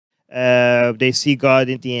They see God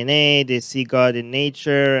in DNA, they see God in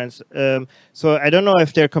nature, and so I don't know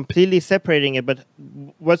if they're completely separating it. But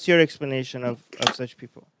what's your explanation of such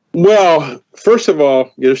people? Well, first of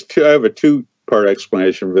all, I have a two-part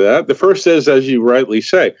explanation for that. The first is, as you rightly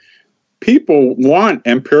say, people want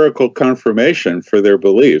empirical confirmation for their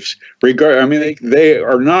beliefs. They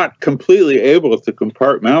are not completely able to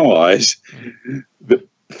compartmentalize the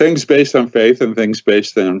things based on faith and things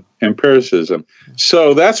based on empiricism.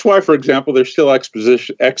 So that's why, for example, there's still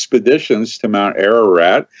expeditions to Mount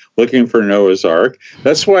Ararat looking for Noah's Ark.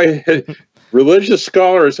 That's why religious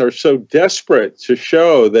scholars are so desperate to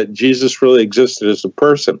show that Jesus really existed as a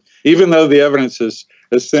person, even though the evidence is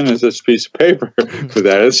as thin as this piece of paper for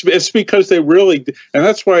that. It's because they really, and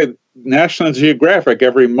that's why National Geographic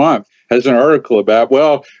every month has an article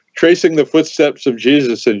about, tracing the footsteps of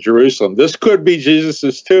Jesus in Jerusalem. This could be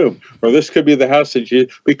Jesus's tomb, or this could be the house of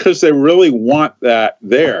Jesus, because they really want that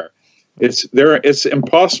there. It's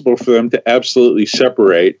impossible for them to absolutely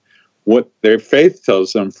separate what their faith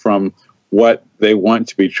tells them from what they want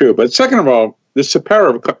to be true. But second of all, there's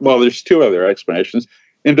there's two other explanations.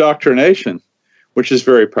 Indoctrination, which is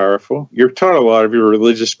very powerful. You're taught a lot of your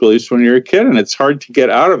religious beliefs when you're a kid, and it's hard to get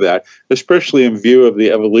out of that, especially in view of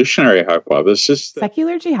the evolutionary hypothesis.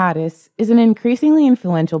 Secular Jihadists is an increasingly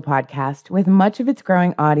influential podcast with much of its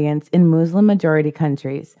growing audience in Muslim-majority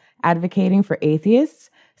countries, advocating for atheists,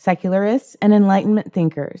 secularists, and Enlightenment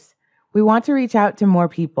thinkers. We want to reach out to more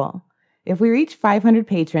people. If we reach 500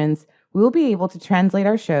 patrons, we will be able to translate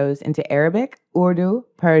our shows into Arabic, Urdu,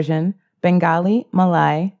 Persian, Bengali,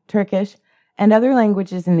 Malay, Turkish, and other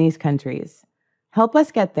languages in these countries. Help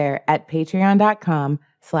us get there at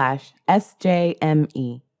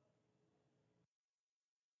patreon.com/SJME.